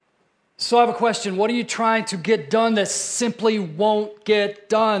So I have a question. What are you trying to get done that simply won't get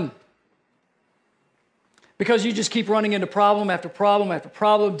done? Because you just keep running into problem after problem after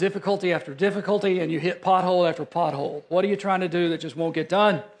problem, difficulty after difficulty, and you hit pothole after pothole. What are you trying to do that just won't get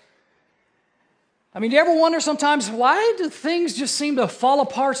done? I mean, do you ever wonder sometimes, why do things just seem to fall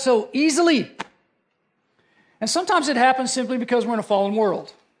apart so easily? And sometimes it happens simply because we're in a fallen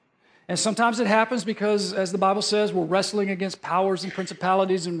world. And sometimes it happens because, as the Bible says, we're wrestling against powers and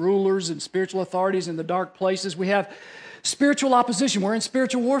principalities and rulers and spiritual authorities in the dark places. We have spiritual opposition. We're in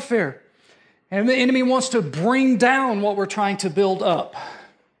spiritual warfare. And the enemy wants to bring down what we're trying to build up.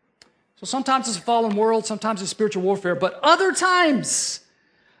 So sometimes it's a fallen world, sometimes it's spiritual warfare. But other times,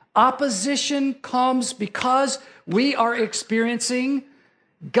 opposition comes because we are experiencing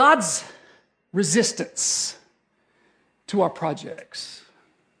God's resistance to our projects.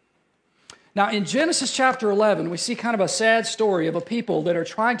 Now, in Genesis chapter 11, we see kind of a sad story of a people that are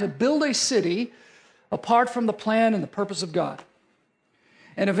trying to build a city apart from the plan and the purpose of God.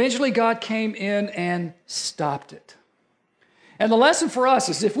 And eventually God came in and stopped it. And the lesson for us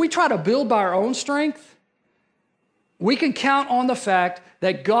is if we try to build by our own strength, we can count on the fact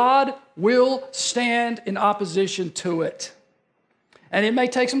that God will stand in opposition to it. And it may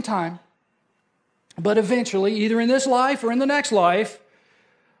take some time, but eventually, either in this life or in the next life,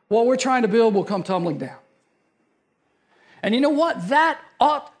 what we're trying to build will come tumbling down. And you know what? That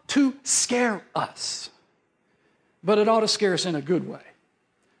ought to scare us. But it ought to scare us in a good way.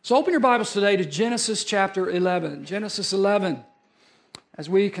 So open your Bibles today to Genesis chapter 11. Genesis 11. As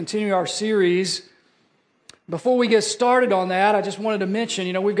we continue our series, before we get started on that, I just wanted to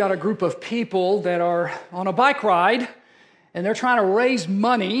mention, we've got a group of people that are on a bike ride, and they're trying to raise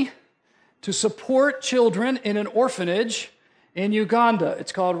money to support children in an orphanage in Uganda.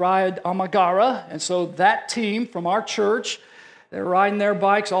 It's called Ride Amagara, and so that team from our church, they're riding their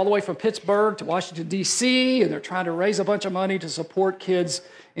bikes all the way from Pittsburgh to Washington, D.C., and they're trying to raise a bunch of money to support kids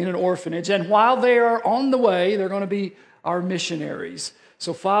in an orphanage. And while they are on the way, they're going to be our missionaries.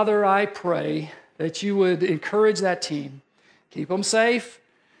 So, Father, I pray that you would encourage that team, keep them safe.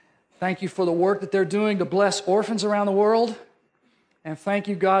 Thank you for the work that they're doing to bless orphans around the world. And thank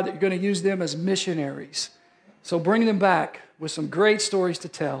you, God, that you're going to use them as missionaries. So bring them back with some great stories to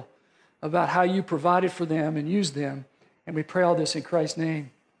tell about how you provided for them and used them. And we pray all this in Christ's name.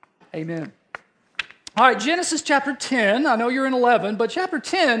 Amen. All right, Genesis chapter 10. I know you're in 11, but chapter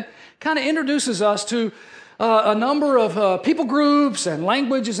 10 kind of introduces us to a number of people groups and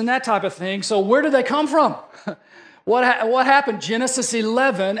languages and that type of thing. So where did they come from? What happened? Genesis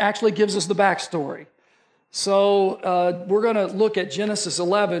 11 actually gives us the backstory. So we're going to look at Genesis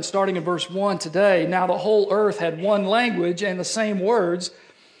 11, starting in verse 1 today. Now the whole earth had one language and the same words.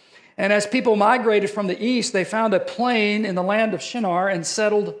 And as people migrated from the east, they found a plain in the land of Shinar and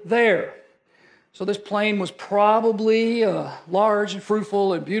settled there. So this plain was probably large and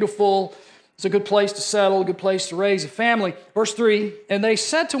fruitful and beautiful. It's a good place to settle, a good place to raise a family. Verse 3, and they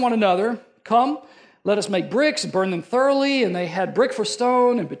said to one another, come, let us make bricks and burn them thoroughly. And they had brick for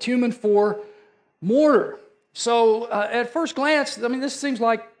stone and bitumen for mortar. So at first glance, this seems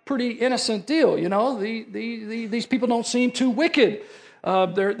like a pretty innocent deal. These people don't seem too wicked.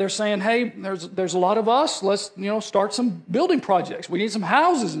 They're saying, hey, there's a lot of us. Let's start some building projects. We need some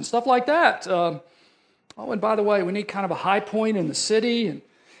houses and stuff like that. And by the way, we need kind of a high point in the city, and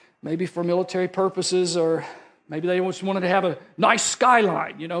maybe for military purposes, or maybe they just wanted to have a nice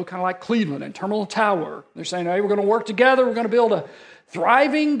skyline, kind of like Cleveland and Terminal Tower. They're saying, hey, we're going to work together. We're going to build a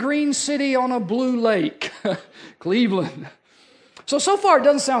thriving green city on a blue lake, Cleveland. So far it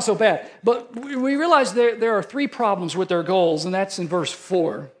doesn't sound so bad, but we realize there are three problems with their goals, and that's in verse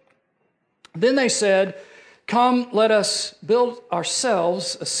 4. Then they said, come, let us build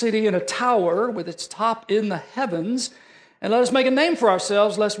ourselves a city and a tower with its top in the heavens, and let us make a name for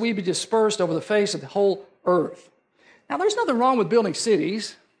ourselves, lest we be dispersed over the face of the whole earth. Now, there's nothing wrong with building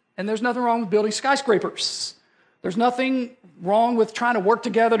cities, and there's nothing wrong with building skyscrapers. There's nothing wrong with trying to work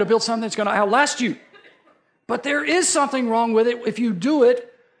together to build something that's going to outlast you. But there is something wrong with it if you do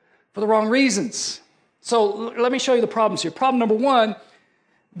it for the wrong reasons. So let me show you the problems here. Problem number one,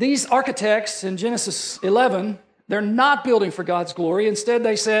 these architects in Genesis 11, they're not building for God's glory. Instead,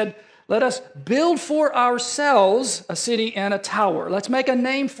 they said, let us build for ourselves a city and a tower. Let's make a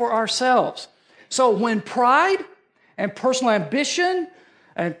name for ourselves. So when pride and personal ambition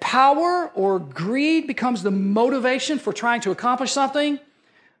and power or greed becomes the motivation for trying to accomplish something,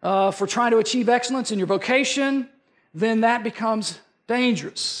 for trying to achieve excellence in your vocation, then that becomes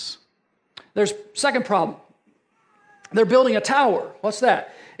dangerous. There's second problem. They're building a tower. What's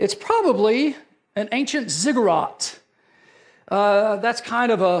that? It's probably an ancient ziggurat. That's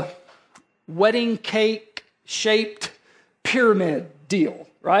kind of wedding cake shaped pyramid deal,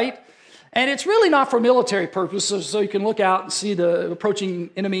 right? And it's really not for military purposes, so you can look out and see the approaching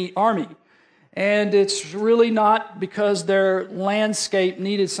enemy army. And it's really not because their landscape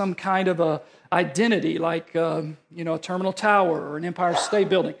needed some kind of a identity, like a terminal tower or an Empire State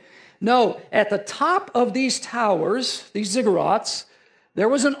Building. No, at the top of these towers, these ziggurats, there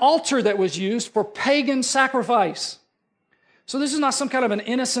was an altar that was used for pagan sacrifice. So this is not some kind of an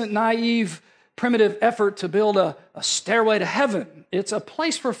innocent, naive, primitive effort to build a stairway to heaven. It's a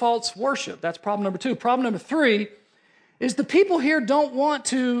place for false worship. That's problem number 2. Problem number 3 is the people here don't want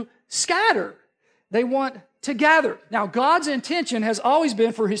to scatter. They want to gather. Now, God's intention has always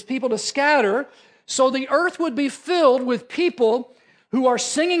been for his people to scatter so the earth would be filled with people who are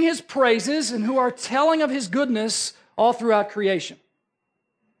singing his praises and who are telling of his goodness all throughout creation.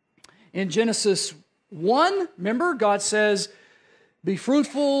 In Genesis 1, remember, God says, be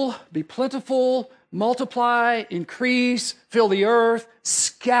fruitful, be plentiful, multiply, increase, fill the earth,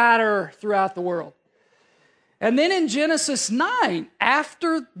 scatter throughout the world. And then in Genesis 9,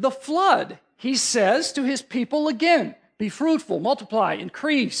 after the flood, he says to his people again, be fruitful, multiply,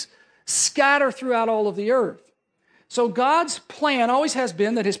 increase, scatter throughout all of the earth. So God's plan always has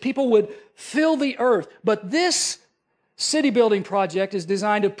been that his people would fill the earth. But this city building project is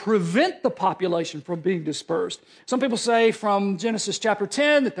designed to prevent the population from being dispersed. Some people say from Genesis chapter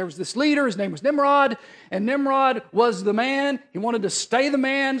 10 that there was this leader, his name was Nimrod, and Nimrod was the man. He wanted to stay the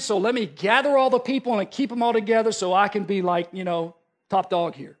man, so let me gather all the people and keep them all together so I can be like, top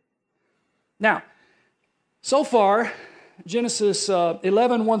dog here. Now, so far, Genesis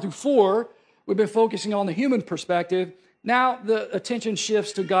 11, 1 through 4, we've been focusing on the human perspective. Now the attention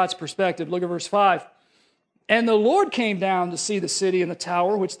shifts to God's perspective. Look at verse 5. And the Lord came down to see the city and the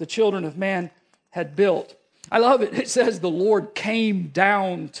tower which the children of man had built. I love it. It says the Lord came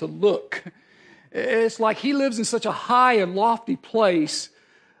down to look. It's like he lives in such a high and lofty place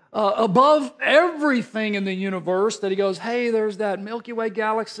above everything in the universe that he goes, hey, there's that Milky Way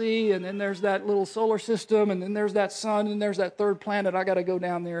galaxy, and then there's that little solar system, and then there's that sun, and there's that third planet. I got to go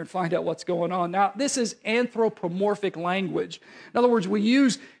down there and find out what's going on. Now, this is anthropomorphic language. In other words, we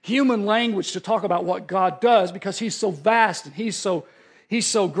use human language to talk about what God does because he's so vast and he's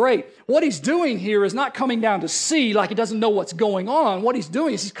so great. What he's doing here is not coming down to see like he doesn't know what's going on. What he's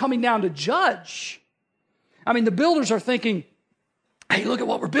doing is he's coming down to judge. I mean, the builders are thinking, hey, look at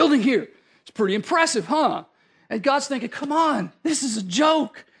what we're building here. It's pretty impressive, huh? And God's thinking, come on, this is a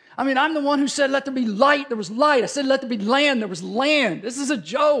joke. I mean, I'm the one who said, let there be light. There was light. I said, let there be land. There was land. This is a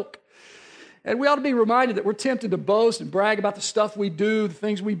joke. And we ought to be reminded that we're tempted to boast and brag about the stuff we do, the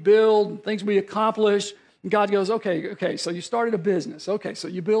things we build, the things we accomplish. And God goes, okay, so you started a business. Okay, so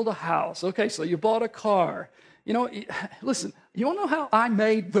you build a house. Okay, so you bought a car. Listen, you want to know how I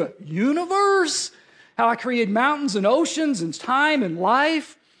made the universe? How I created mountains and oceans and time and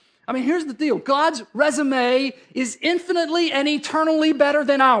life? I mean, here's the deal. God's resume is infinitely and eternally better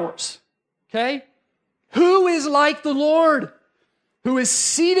than ours. Okay? Who is like the Lord? Who is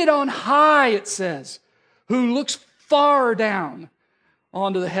seated on high, it says. Who looks far down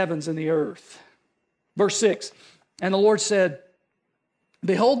onto the heavens and the earth. Verse 6, and the Lord said,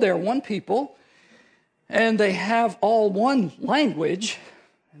 behold, they are one people, and they have all one language.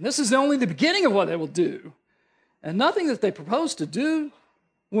 And this is only the beginning of what they will do. And nothing that they propose to do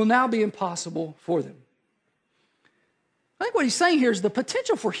will now be impossible for them. I think what he's saying here is the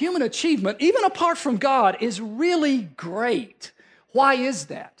potential for human achievement, even apart from God, is really great. Why is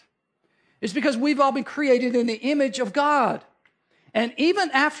that? It's because we've all been created in the image of God. And even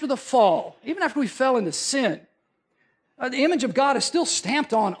after the fall, even after we fell into sin, the image of God is still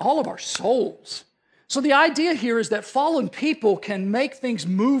stamped on all of our souls. So the idea here is that fallen people can make things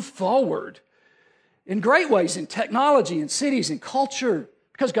move forward in great ways in technology, in cities, in culture,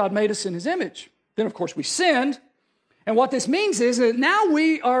 because God made us in his image. Then, of course, we sinned. And what this means is that now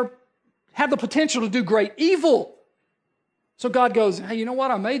we have the potential to do great evil. So God goes, hey, you know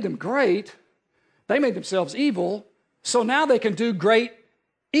what? I made them great. They made themselves evil. So now they can do great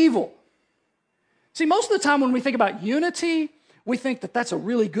evil. See, most of the time when we think about unity, we think that that's a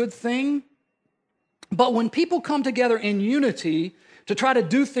really good thing. But when people come together in unity to try to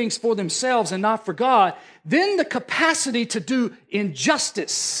do things for themselves and not for God, then the capacity to do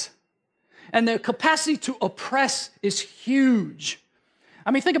injustice and the capacity to oppress is huge. I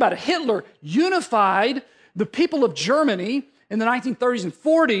mean, think about it. Hitler unified the people of Germany in the 1930s and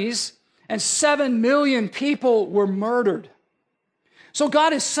 40s, and 7 million people were murdered. So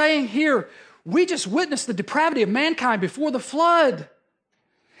God is saying here, we just witnessed the depravity of mankind before the flood.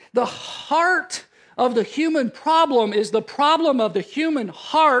 The heart of the human problem is the problem of the human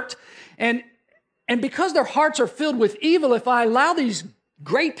heart. And because their hearts are filled with evil, if I allow these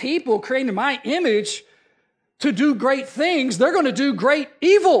great people created in my image to do great things, they're going to do great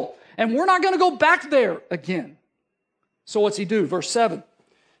evil. And we're not going to go back there again. So what's he do? Verse 7.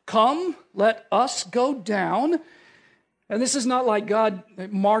 Come, let us go down. And this is not like God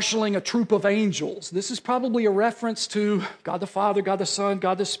marshaling a troop of angels. This is probably a reference to God the Father, God the Son,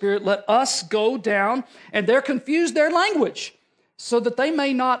 God the Spirit. Let us go down. And they're confused their language so that they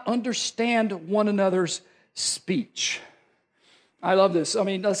may not understand one another's speech. I love this. I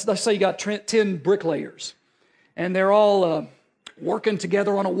mean, let's say you got 10 bricklayers. And they're all working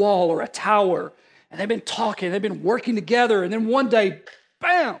together on a wall or a tower. And they've been talking. They've been working together. And then one day,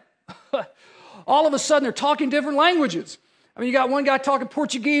 bam! All of a sudden, they're talking different languages. I mean, you got one guy talking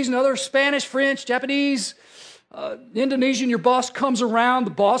Portuguese, another Spanish, French, Japanese, Indonesian. Your boss comes around.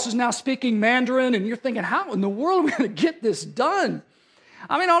 The boss is now speaking Mandarin, and you're thinking, how in the world are we going to get this done?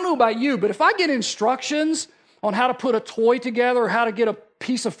 I mean, I don't know about you, but if I get instructions on how to put a toy together or how to get a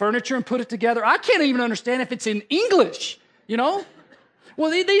piece of furniture and put it together, I can't even understand if it's in English, you know?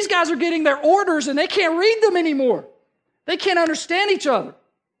 Well, these guys are getting their orders, and they can't read them anymore. They can't understand each other.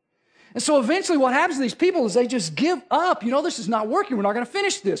 And so eventually what happens to these people is they just give up. You know, this is not working. We're not going to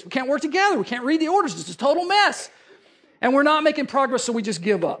finish this. We can't work together. We can't read the orders. This is a total mess. And we're not making progress, so we just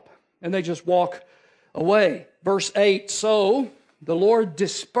give up. And they just walk away. Verse 8, so the Lord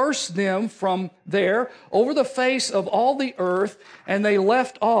dispersed them from there over the face of all the earth, and they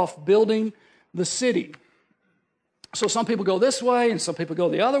left off building the city. So some people go this way, and some people go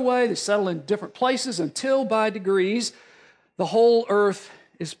the other way. They settle in different places until by degrees the whole earth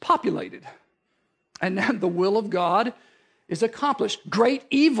is populated. And then the will of God is accomplished. Great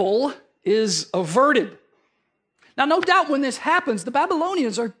evil is averted. Now, no doubt when this happens, the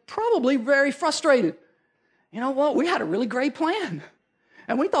Babylonians are probably very frustrated. You know what? We had a really great plan.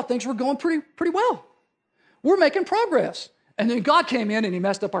 And we thought things were going pretty well. We're making progress. And then God came in and he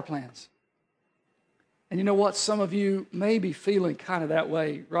messed up our plans. And you know what? Some of you may be feeling kind of that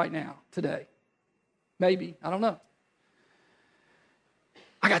way right now, today. Maybe. I don't know.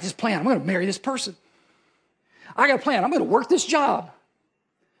 I got this plan. I'm going to marry this person. I got a plan. I'm going to work this job.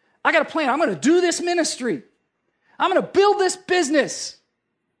 I got a plan. I'm going to do this ministry. I'm going to build this business.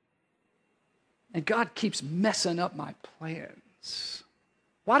 And God keeps messing up my plans.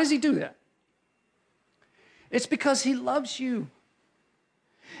 Why does he do that? It's because he loves you.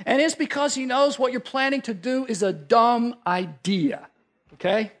 And it's because he knows what you're planning to do is a dumb idea.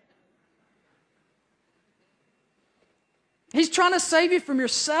 Okay? He's trying to save you from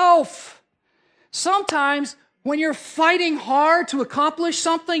yourself. Sometimes when you're fighting hard to accomplish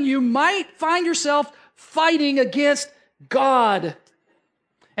something, you might find yourself fighting against God.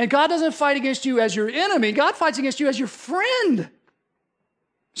 And God doesn't fight against you as your enemy. God fights against you as your friend.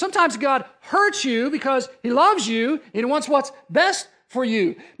 Sometimes God hurts you because he loves you and he wants what's best for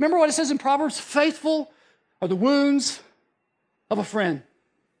you. Remember what it says in Proverbs? Faithful are the wounds of a friend.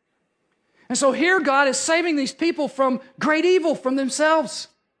 And so here God is saving these people from great evil, from themselves,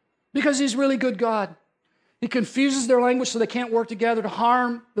 because he's really good God. He confuses their language so they can't work together to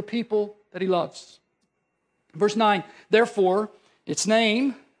harm the people that he loves. Verse 9, therefore, its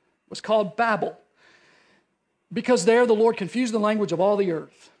name was called Babel, because there the Lord confused the language of all the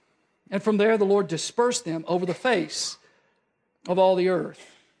earth. And from there the Lord dispersed them over the face of all the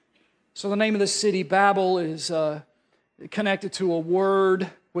earth. So the name of this city, Babel, is connected to a word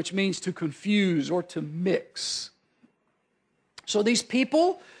which means to confuse or to mix. So these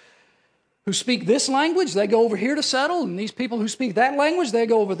people who speak this language, they go over here to settle, and these people who speak that language, they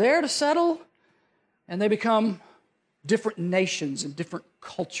go over there to settle, and they become different nations and different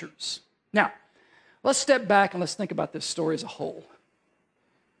cultures. Now, let's step back and let's think about this story as a whole.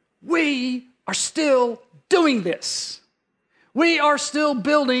 We are still doing this. We are still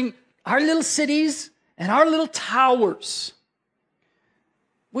building our little cities and our little towers.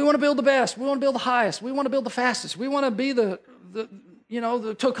 We want to build the best. We want to build the highest. We want to build the fastest. We want to be to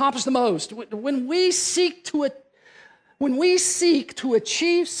accomplish the most. When we seek to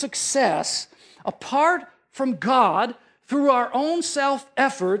achieve success apart from God through our own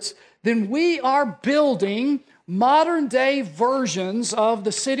self-efforts, then we are building modern-day versions of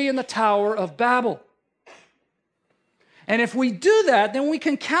the city and the Tower of Babel. And if we do that, then we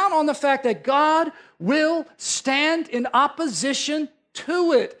can count on the fact that God will stand in opposition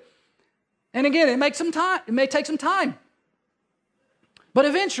to it. And again, it may take some time. But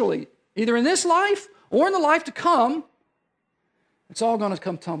eventually, either in this life or in the life to come, it's all going to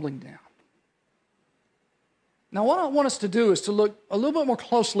come tumbling down. Now, what I want us to do is to look a little bit more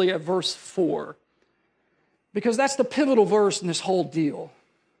closely at verse 4 Because that's the pivotal verse in this whole deal.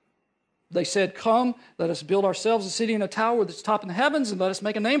 They said, come, let us build ourselves a city and a tower with its top in the heavens, and let us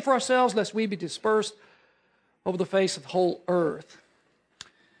make a name for ourselves, lest we be dispersed over the face of the whole earth.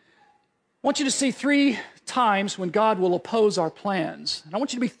 I want you to see 3 times when God will oppose our plans. And I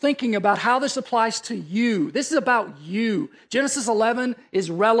want you to be thinking about how this applies to you. This is about you. Genesis 11 is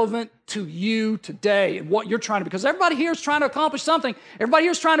relevant to you today and what you're trying to, because everybody here is trying to accomplish something. Everybody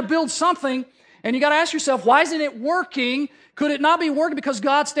here is trying to build something. And you got to ask yourself, why isn't it working? Could it not be working because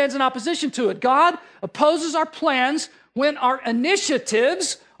God stands in opposition to it? God opposes our plans when our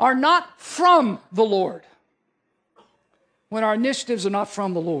initiatives are not from the Lord. When our initiatives are not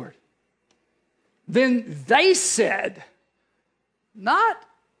from the Lord. Then they said, not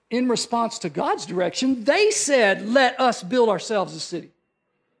in response to God's direction, they said, let us build ourselves a city.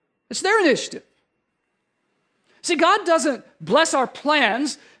 It's their initiative. See, God doesn't bless our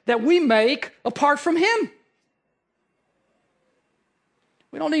plans that we make apart from Him.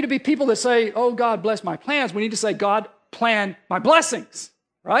 We don't need to be people that say, oh, God, bless my plans. We need to say, God, plan my blessings,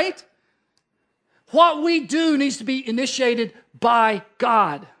 right? What we do needs to be initiated by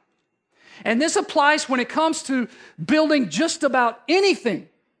God. And this applies when it comes to building just about anything.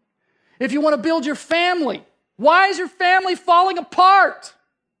 If you want to build your family, why is your family falling apart?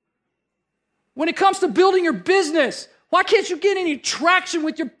 When it comes to building your business, why can't you get any traction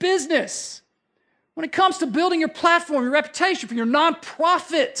with your business? When it comes to building your platform, your reputation for your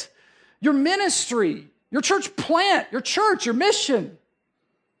nonprofit, your ministry, your church plant, your church, your mission,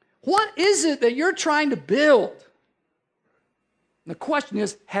 what is it that you're trying to build? And the question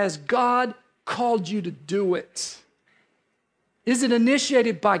is, has God called you to do it? Is it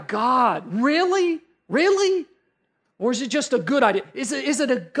initiated by God? Really? Really? Or is it just a good idea? Is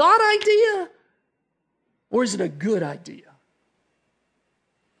it a God idea? Or is it a good idea?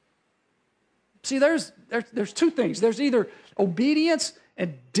 See, there's 2 things. There's either obedience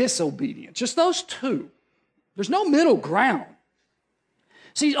and disobedience. Just those 2. There's no middle ground.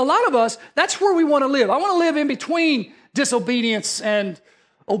 See, a lot of us, that's where we want to live. I want to live in between disobedience and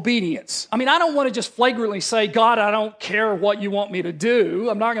obedience. I mean, I don't want to just flagrantly say, God, I don't care what you want me to do.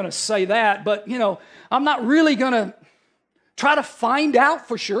 I'm not going to say that. But, I'm not really going to try to find out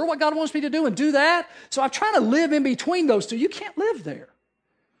for sure what God wants me to do and do that. So I'm trying to live in between those 2. You can't live there.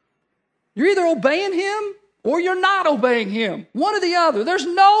 You're either obeying Him or you're not obeying Him. One or the other. There's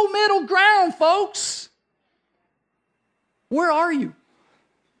no middle ground, folks. Where are you?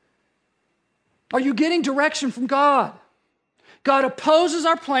 Are you getting direction from God? God opposes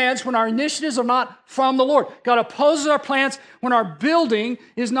our plans when our initiatives are not from the Lord. God opposes our plans when our building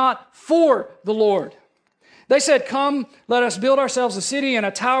is not for the Lord. They said, come, let us build ourselves a city and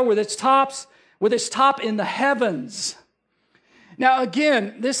a tower with its top in the heavens. Now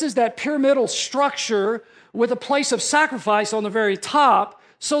again, this is that pyramidal structure with a place of sacrifice on the very top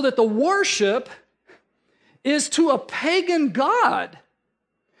so that the worship is to a pagan god.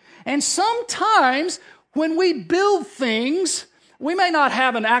 And sometimes when we build things, we may not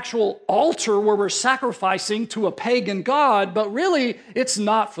have an actual altar where we're sacrificing to a pagan god, but really it's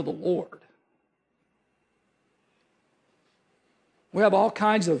not for the Lord. We have all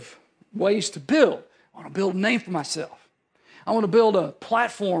kinds of ways to build. I want to build a name for myself. I want to build a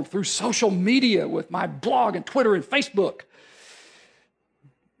platform through social media with my blog and Twitter and Facebook.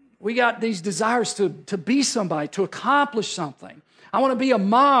 We got these desires to be somebody, to accomplish something. I want to be a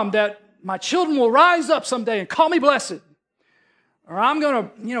mom that my children will rise up someday and call me blessed. Or I'm going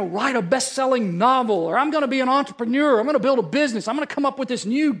to, write a best-selling novel. Or I'm going to be an entrepreneur. I'm going to build a business. I'm going to come up with this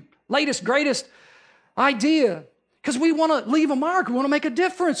new, latest, greatest idea. Because we want to leave a mark. We want to make a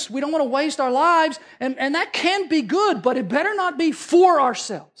difference. We don't want to waste our lives. And that can be good, but it better not be for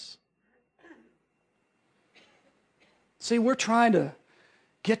ourselves. See, we're trying to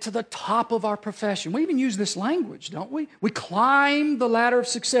get to the top of our profession. We even use this language, don't we? We climb the ladder of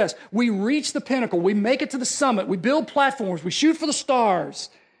success. We reach the pinnacle. We make it to the summit. We build platforms. We shoot for the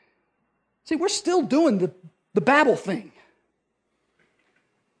stars. See, we're still doing the Babel thing.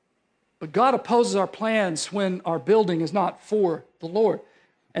 But God opposes our plans when our building is not for the Lord.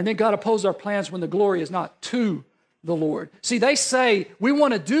 And then God opposes our plans when the glory is not to the Lord. See, they say, we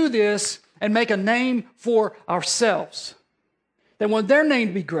want to do this and make a name for ourselves. They want their name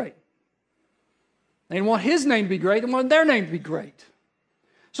to be great. They want His name to be great. They want their name to be great.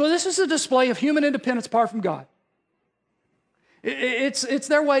 So this is a display of human independence apart from God. It's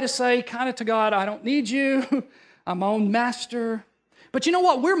their way to say kind of to God, I don't need you. I'm my own master. But you know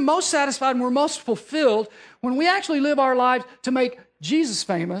what? We're most satisfied and we're most fulfilled when we actually live our lives to make Jesus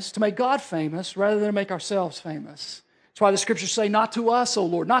famous, to make God famous, rather than make ourselves famous. It's That's why the scriptures say, not to us, O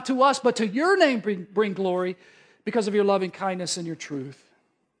Lord, not to us, but to your name bring glory because of your loving kindness and your truth.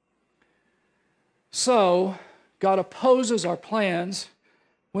 So, God opposes our plans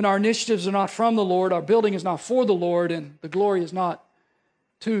when our initiatives are not from the Lord, our building is not for the Lord, and the glory is not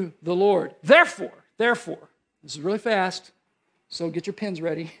to the Lord. Therefore, this is really fast, so get your pens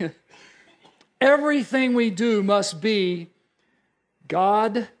ready. Everything we do must be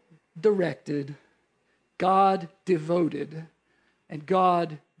God-directed, God-devoted, and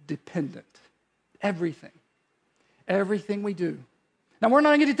God-dependent. Everything. Everything we do. Now, we're not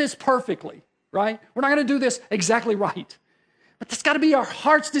going to do this perfectly, right? We're not going to do this exactly right. But that's got to be our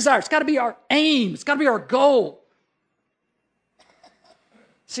heart's desire. It's got to be our aim. It's got to be our goal.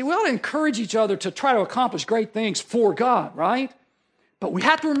 See, we ought to encourage each other to try to accomplish great things for God, right? But we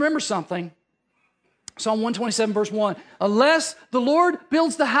have to remember something. Psalm 127, verse 1. Unless the Lord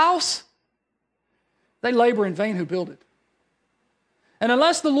builds the house, they labor in vain who build it. And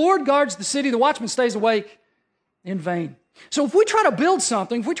unless the Lord guards the city, the watchman stays awake in vain. So if we try to build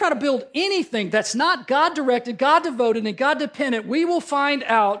something, if we try to build anything that's not God-directed, God-devoted, and God-dependent, we will find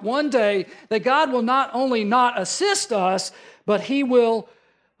out one day that God will not only not assist us, but He will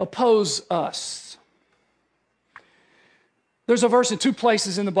oppose us. There's a verse in two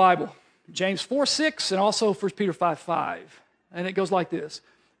places in the Bible, James 4:6 and also 1 Peter 5:5. And it goes like this.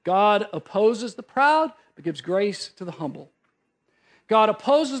 God opposes the proud, but gives grace to the humble. God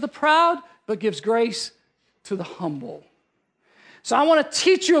opposes the proud, but gives grace to the humble. So I want to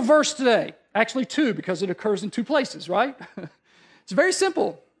teach you a verse today. Actually two, because it occurs in two places, right? It's very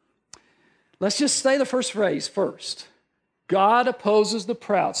simple. Let's just say the first phrase first. God opposes the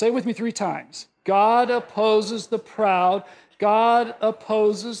proud. Say it with me 3 times. God opposes the proud. God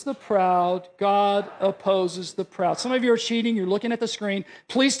opposes the proud. God opposes the proud. Some of you are cheating. You're looking at the screen.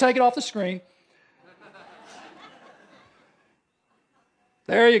 Please take it off the screen.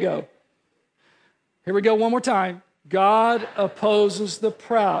 There you go. Here we go one more time. God opposes the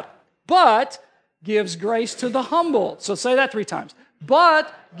proud, but gives grace to the humble. So say that 3 times.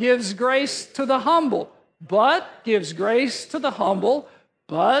 But gives grace to the humble. But gives grace to the humble.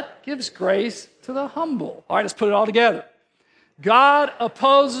 But gives grace to the humble. All right, let's put it all together. God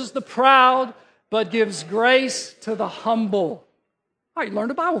opposes the proud, but gives grace to the humble. All right, you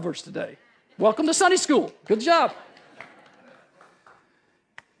learned a Bible verse today. Welcome to Sunday school. Good job.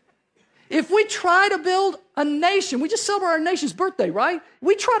 If we try to build a nation, we just celebrate our nation's birthday, right?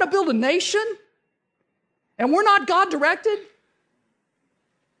 We try to build a nation and we're not God-directed,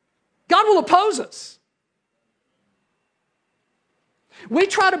 God will oppose us. We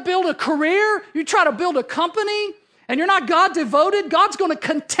try to build a career, you try to build a company, and you're not God-devoted, God's going to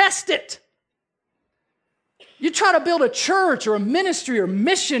contest it. You try to build a church or a ministry or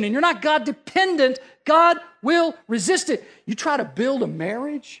mission, and you're not God-dependent, God will resist it. You try to build a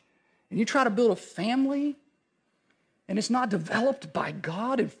marriage, and you try to build a family, and it's not developed by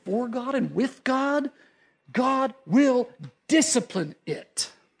God and for God and with God, God will discipline it.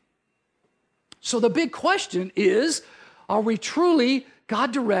 So the big question is, are we truly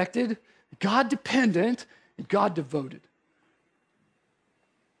God-directed, God-dependent, and God-devoted?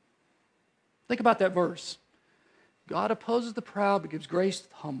 Think about that verse. God opposes the proud, but gives grace to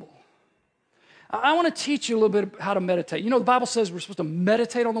the humble. I want to teach you a little bit how to meditate. You know, the Bible says we're supposed to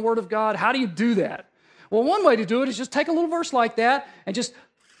meditate on the Word of God. How do you do that? Well, one way to do it is just take a little verse like that and just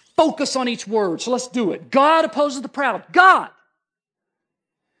focus on each word. So let's do it. God opposes the proud. God.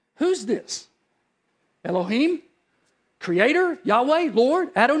 Who's this? Elohim? Creator? Yahweh? Lord?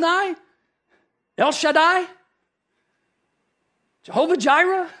 Adonai? El Shaddai? Jehovah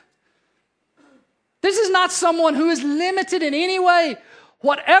Jireh? This is not someone who is limited in any way.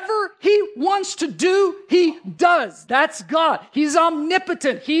 Whatever He wants to do, He does. That's God. He's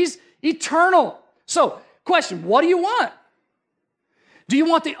omnipotent. He's eternal. So, question, what do you want? Do you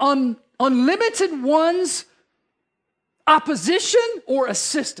want the unlimited one's opposition or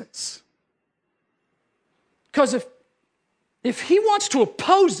assistance? Because if He wants to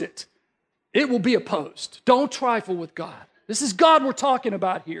oppose it, it will be opposed. Don't trifle with God. This is God we're talking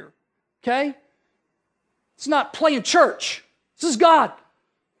about here, okay? It's not playing church. This is God.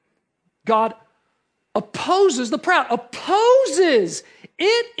 God opposes the proud. Opposes.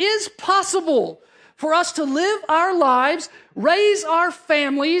 It is possible for us to live our lives, raise our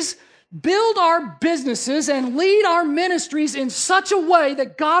families, build our businesses, and lead our ministries in such a way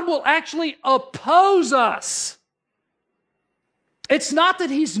that God will actually oppose us. It's not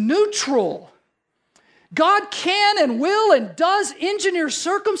that He's neutral. God can and will and does engineer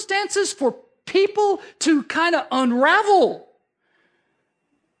circumstances for people to kind of unravel.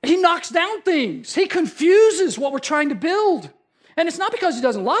 He knocks down things. He confuses what we're trying to build. And it's not because he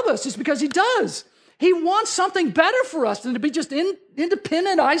doesn't love us, it's because he does. He wants something better for us than to be just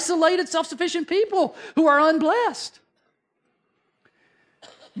independent, isolated, self-sufficient people who are unblessed.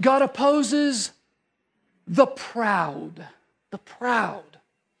 God opposes the proud. The proud.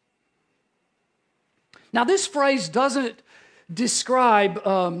 Now, this phrase doesn't describe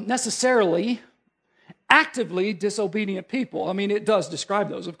necessarily actively disobedient people. I mean, it does describe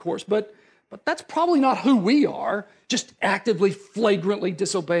those, of course, but that's probably not who we are, just actively, flagrantly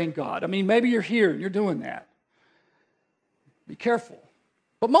disobeying God. I mean, maybe you're here and you're doing that. Be careful.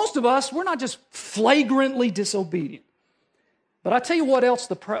 But most of us, we're not just flagrantly disobedient. But I tell you what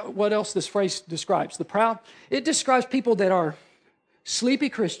else this phrase describes. The proud, it describes people that are sleepy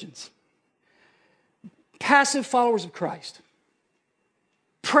Christians, passive followers of Christ,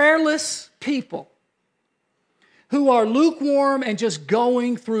 prayerless people who are lukewarm and just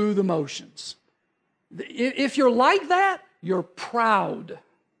going through the motions. If you're like that, you're proud.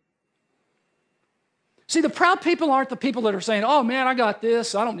 See, the proud people aren't the people that are saying, oh man, I got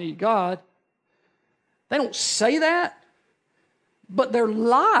this, I don't need God. They don't say that, but their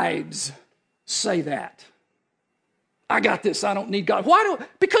lives say that. I got this, I don't need God.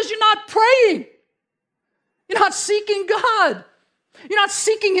 Because you're not praying. You're not seeking God. You're not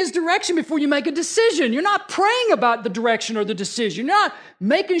seeking His direction before you make a decision. You're not praying about the direction or the decision. You're not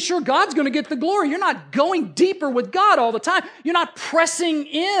making sure God's going to get the glory. You're not going deeper with God all the time. You're not pressing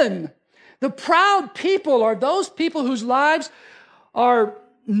in. The proud people are those people whose lives are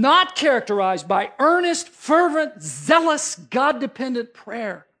not characterized by earnest, fervent, zealous, God-dependent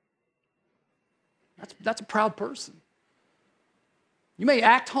prayer. That's a proud person. You may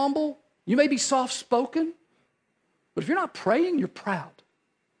act humble. You may be soft-spoken. But if you're not praying, you're proud.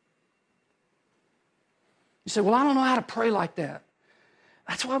 You say, well, I don't know how to pray like that.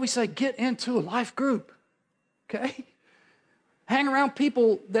 That's why we say get into a life group, okay? Hang around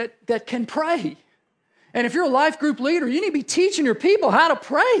people that can pray. And if you're a life group leader, you need to be teaching your people how to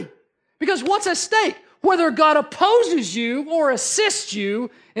pray. Because what's at stake? Whether God opposes you or assists you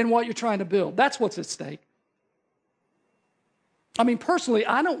in what you're trying to build. That's what's at stake. I mean, personally,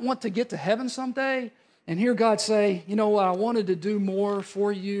 I don't want to get to heaven someday and hear God say, you know what, I wanted to do more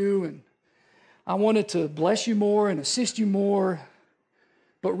for you, and I wanted to bless you more and assist you more.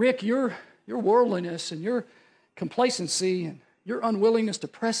 But Rick, your worldliness and your complacency and your unwillingness to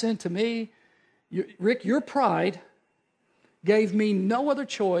press into me, Rick, your pride gave me no other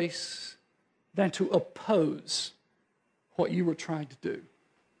choice than to oppose what you were trying to do.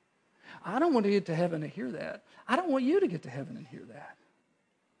 I don't want to get to heaven and hear that. I don't want you to get to heaven and hear that.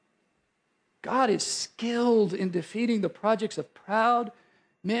 God is skilled in defeating the projects of proud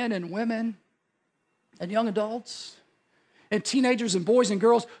men and women and young adults and teenagers and boys and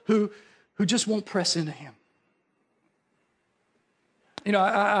girls who just won't press into Him. You know,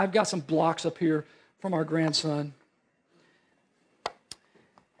 I've got some blocks up here from our grandson.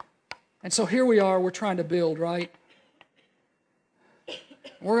 And so here we are, we're trying to build, right?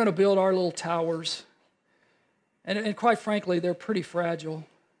 We're going to build our little towers. And quite frankly, they're pretty fragile.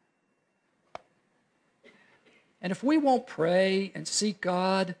 And if we won't pray and seek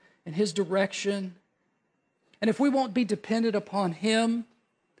God and His direction, and if we won't be dependent upon Him,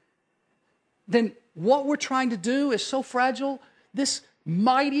 then what we're trying to do is so fragile. This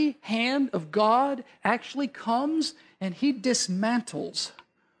mighty hand of God actually comes and He dismantles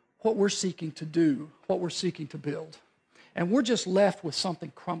what we're seeking to do, what we're seeking to build. And we're just left with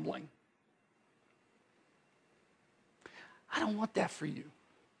something crumbling. I don't want that for you.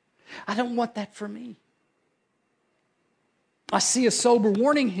 I don't want that for me. I see a sober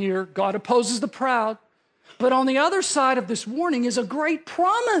warning here. God opposes the proud. But on the other side of this warning is a great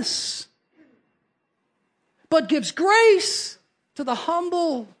promise. But gives grace to the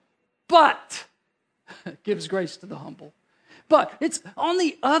humble. But gives grace to the humble. But it's on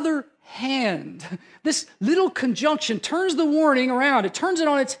the other hand. This little conjunction turns the warning around. It turns it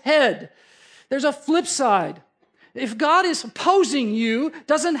on its head. There's a flip side. If God is opposing you, it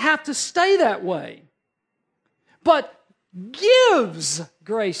doesn't have to stay that way. But gives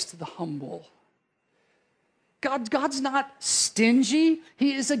grace to the humble. God's not stingy.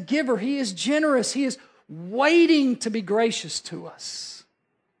 He is a giver. He is generous. He is waiting to be gracious to us.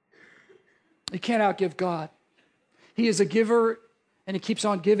 You can't outgive God. He is a giver, and He keeps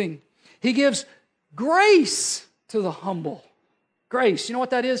on giving. He gives grace to the humble. Grace, you know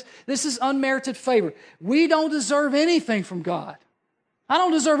what that is? This is unmerited favor. We don't deserve anything from God. I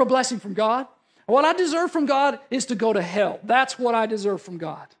don't deserve a blessing from God. What I deserve from God is to go to hell. That's what I deserve from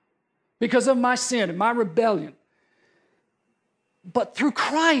God because of my sin and my rebellion. But through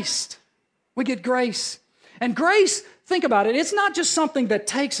Christ, we get grace. And grace, think about it, it's not just something that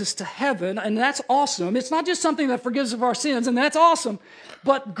takes us to heaven, and that's awesome. It's not just something that forgives us of our sins, and that's awesome.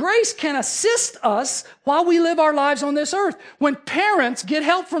 But grace can assist us while we live our lives on this earth. When parents get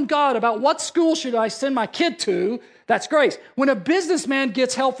help from God about what school should I send my kid to, that's grace. When a businessman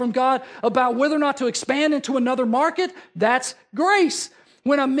gets help from God about whether or not to expand into another market, that's grace.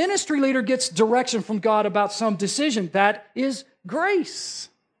 When a ministry leader gets direction from God about some decision, that is grace.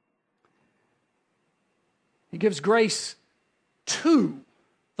 He gives grace to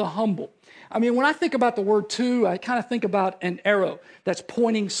the humble. I mean, when I think about the word to, I kind of think about an arrow that's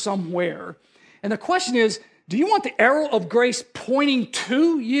pointing somewhere. And the question is, do you want the arrow of grace pointing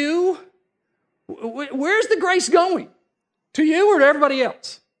to you? Where's the grace going? To you or to everybody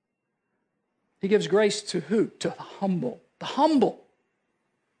else? He gives grace to who? To the humble. The humble.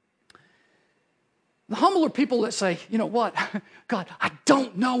 The humble are people that say, you know what? God, I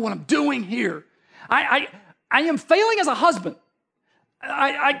don't know what I'm doing here. I am failing as a husband.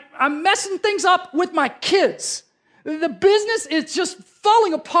 I'm messing things up with my kids. The business is just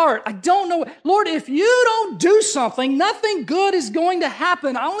falling apart. I don't know. Lord, if you don't do something, nothing good is going to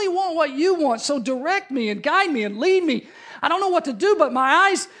happen. I only want what you want. So direct me and guide me and lead me. I don't know what to do, but my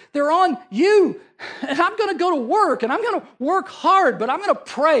eyes, they're on you. And I'm going to go to work, and I'm going to work hard, but I'm going to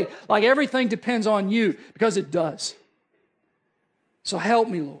pray like everything depends on you, because it does. So help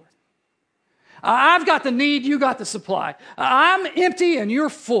me, Lord. I've got the need, you got the supply. I'm empty and you're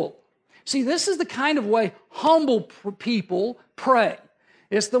full. See, this is the kind of way humble people pray.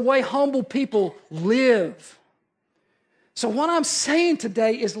 It's the way humble people live. So what I'm saying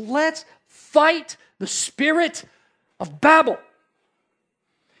today is let's fight the spirit of Babel.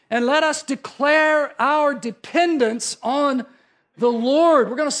 And let us declare our dependence on the Lord.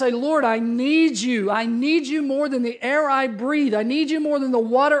 We're going to say, Lord, I need you. I need you more than the air I breathe. I need you more than the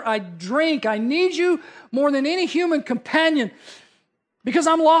water I drink. I need you more than any human companion, because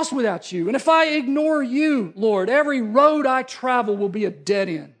I'm lost without you. And if I ignore you, Lord, every road I travel will be a dead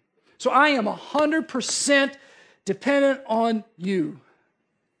end. So I am 100% dependent on you.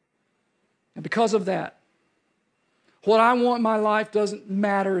 And because of that, what I want in my life doesn't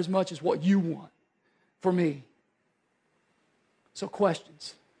matter as much as what you want for me. So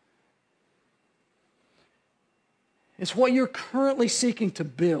questions. Is what you're currently seeking to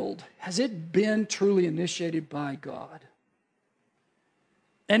build, has it been truly initiated by God?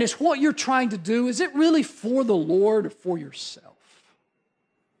 And is what you're trying to do, is it really for the Lord or for yourself?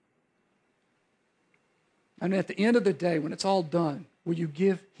 And at the end of the day, when it's all done, will you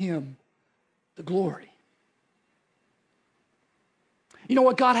give him the glory? You know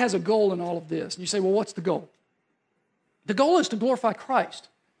what? God has a goal in all of this. And you say, well, what's the goal? The goal is to glorify Christ.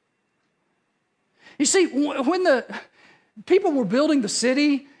 You see, when the people were building the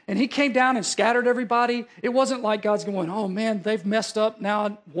city and he came down and scattered everybody, it wasn't like God's going, oh man, they've messed up.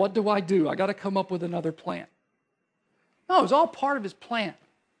 Now what do? I got to come up with another plan. No, it was all part of his plan.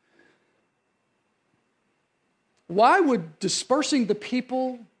 Why would dispersing the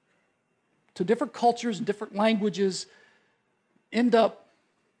people to different cultures and different languages end up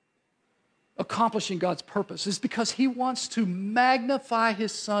accomplishing God's purpose? Is because he wants to magnify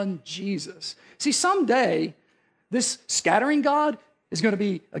his son Jesus. See, someday this scattering God is going to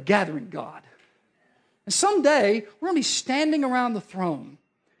be a gathering God. And someday we're going to be standing around the throne.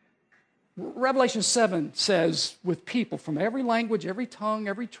 Revelation 7 says, with people from every language, every tongue,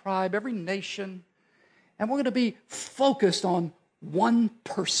 every tribe, every nation, and we're going to be focused on one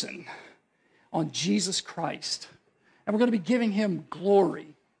person, on Jesus Christ. And we're going to be giving him glory.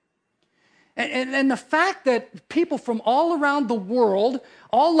 And the fact that people from all around the world,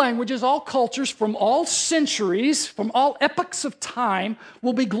 all languages, all cultures, from all centuries, from all epochs of time,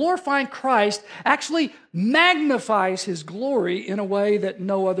 will be glorifying Christ actually magnifies his glory in a way that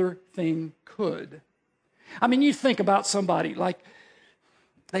no other thing could. I mean, you think about somebody like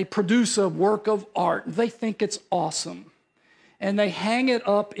they produce a work of art. They think it's awesome. And they hang it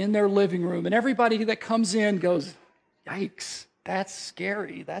up in their living room. And everybody that comes in goes, yikes. That's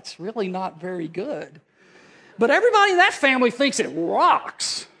scary. That's really not very good. But everybody in that family thinks it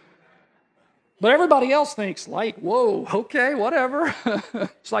rocks. But everybody else thinks, like, whoa, okay, whatever.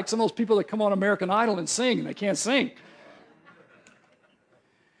 It's like some of those people that come on American Idol and sing, and they can't sing.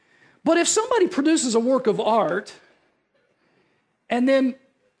 But if somebody produces a work of art, and then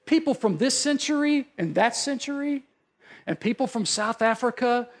people from this century and that century, and people from South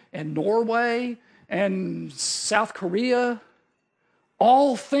Africa and Norway and South Korea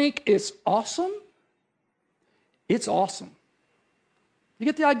all think it's awesome, it's awesome. You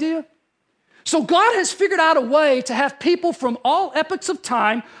get the idea? So God has figured out a way to have people from all epochs of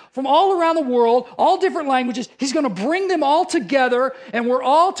time, from all around the world, all different languages. He's going to bring them all together, and we're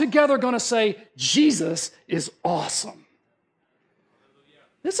all together going to say, Jesus is awesome.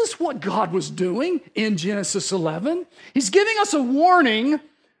 This is what God was doing in Genesis 11. He's giving us a warning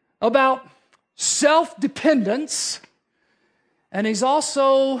about self-dependence, and he's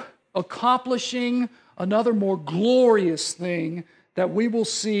also accomplishing another more glorious thing that we will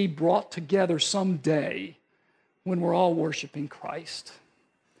see brought together someday when we're all worshiping Christ.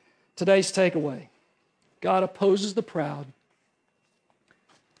 Today's takeaway: God opposes the proud,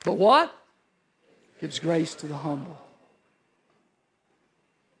 but what? Gives grace to the humble.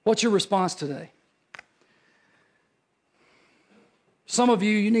 What's your response today? Some of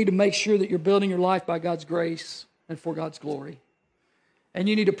you need to make sure that you're building your life by God's grace and for God's glory. And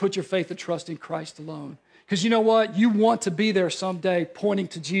you need to put your faith and trust in Christ alone. Because you know what? You want to be there someday pointing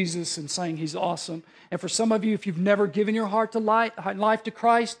to Jesus and saying He's awesome. And for some of you, if you've never given your heart to life to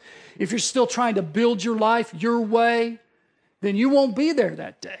Christ, if you're still trying to build your life your way, then you won't be there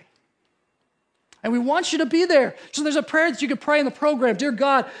that day. And we want you to be there. So there's a prayer that you can pray in the program. Dear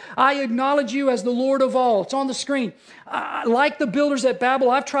God, I acknowledge you as the Lord of all. It's on the screen. Like the builders at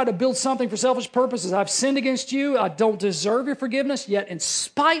Babel, I've tried to build something for selfish purposes. I've sinned against you. I don't deserve your forgiveness. Yet in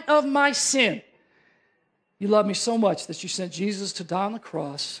spite of my sin, you love me so much that you sent Jesus to die on the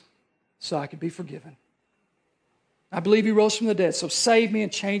cross so I could be forgiven. I believe He rose from the dead. So save me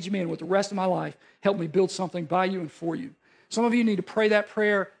and change me. And with the rest of my life, help me build something by you and for you. Some of you need to pray that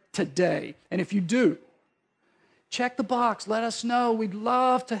prayer today. And if you do, check the box. Let us know. We'd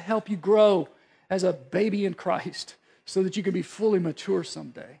love to help you grow as a baby in Christ so that you can be fully mature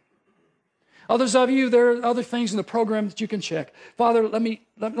someday. Others of you, there are other things in the program that you can check. Father, let me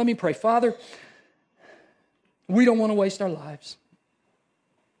pray. Father, we don't want to waste our lives.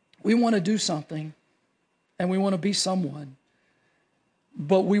 We want to do something and we want to be someone,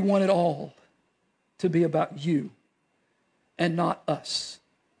 but we want it all to be about you and not us.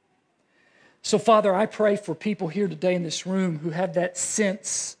 So, Father, I pray for people here today in this room who have that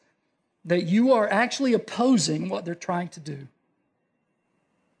sense that you are actually opposing what they're trying to do.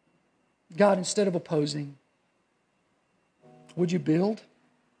 God, instead of opposing, would you build?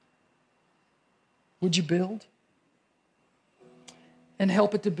 Would you build? And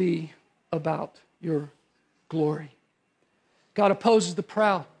help it to be about your glory. God opposes the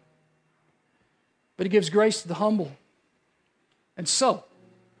proud, but He gives grace to the humble. And so,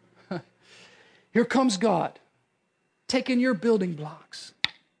 here comes God, taking your building blocks.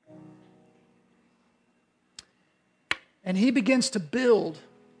 And He begins to build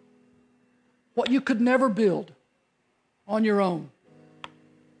what you could never build on your own.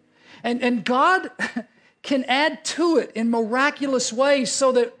 And God can add to it in miraculous ways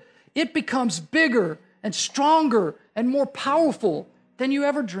so that it becomes bigger and stronger and more powerful than you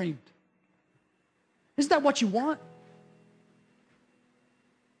ever dreamed. Isn't that what you want?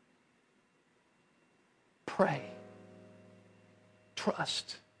 Pray,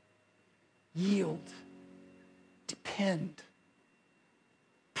 trust, yield, depend,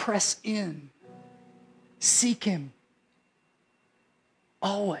 press in, seek Him,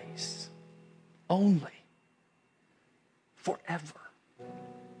 always, only, forever.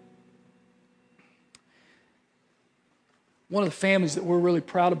 One of the families that we're really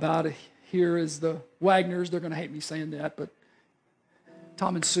proud about here is the Wagners. They're going to hate me saying that, but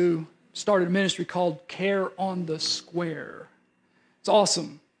Tom and Sue started a ministry called Care on the Square. It's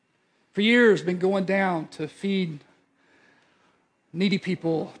awesome. For years, been going down to feed needy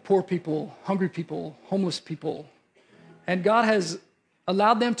people, poor people, hungry people, homeless people. And God has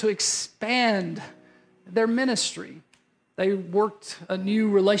allowed them to expand their ministry. They worked a new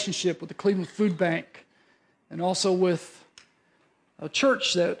relationship with the Cleveland Food Bank and also with a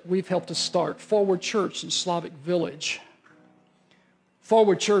church that we've helped to start, Forward Church in Slavic Village.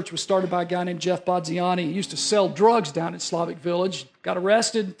 Forward Church was started by a guy named Jeff Bodziani. He used to sell drugs down in Slavic Village, got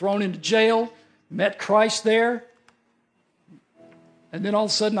arrested, thrown into jail, met Christ there. And then all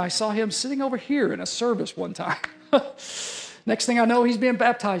of a sudden I saw him sitting over here in a service one time. Next thing I know, he's being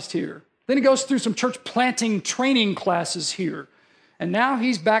baptized here. Then he goes through some church planting training classes here. And now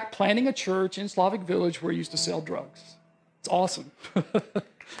he's back planting a church in Slavic Village where he used to sell drugs. It's awesome.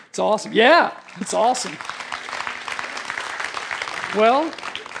 It's awesome. Yeah, it's awesome. Well,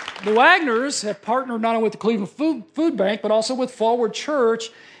 the Wagners have partnered not only with the Cleveland Food Bank, but also with Forward Church.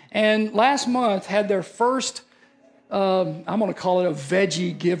 And last month had their first, I'm going to call it a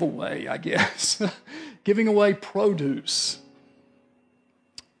veggie giveaway, I guess, giving away produce.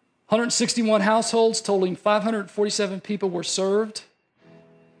 161 households totaling 547 people were served.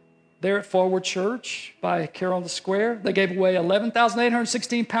 there at Forward Church by Carol on the Square. They gave away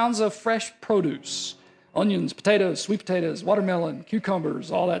 11,816 pounds of fresh produce, onions, potatoes, sweet potatoes, watermelon,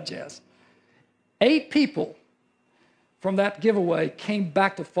 cucumbers, all that jazz. 8 people from that giveaway came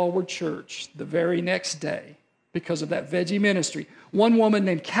back to Forward Church the very next day because of that veggie ministry. One woman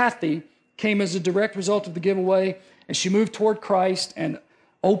named Kathy came as a direct result of the giveaway, and she moved toward Christ and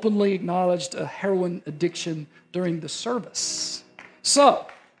openly acknowledged a heroin addiction during the service. So,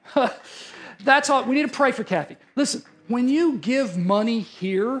 that's all. We need to pray for Kathy. Listen, when you give money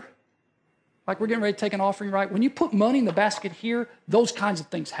here, like we're getting ready to take an offering, right? When you put money in the basket here, those kinds of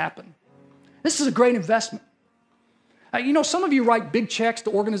things happen. This is a great investment. You know, some of you write big checks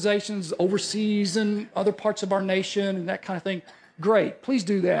to organizations overseas and other parts of our nation and that kind of thing. Great, please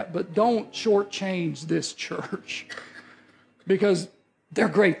do that, but don't shortchange this church because there are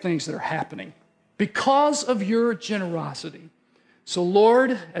great things that are happening because of your generosity. So,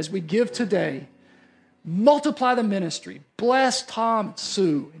 Lord, as we give today, multiply the ministry. Bless Tom and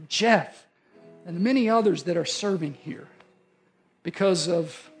Sue and Jeff and the many others that are serving here because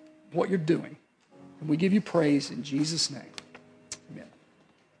of what you're doing. And we give you praise in Jesus' name.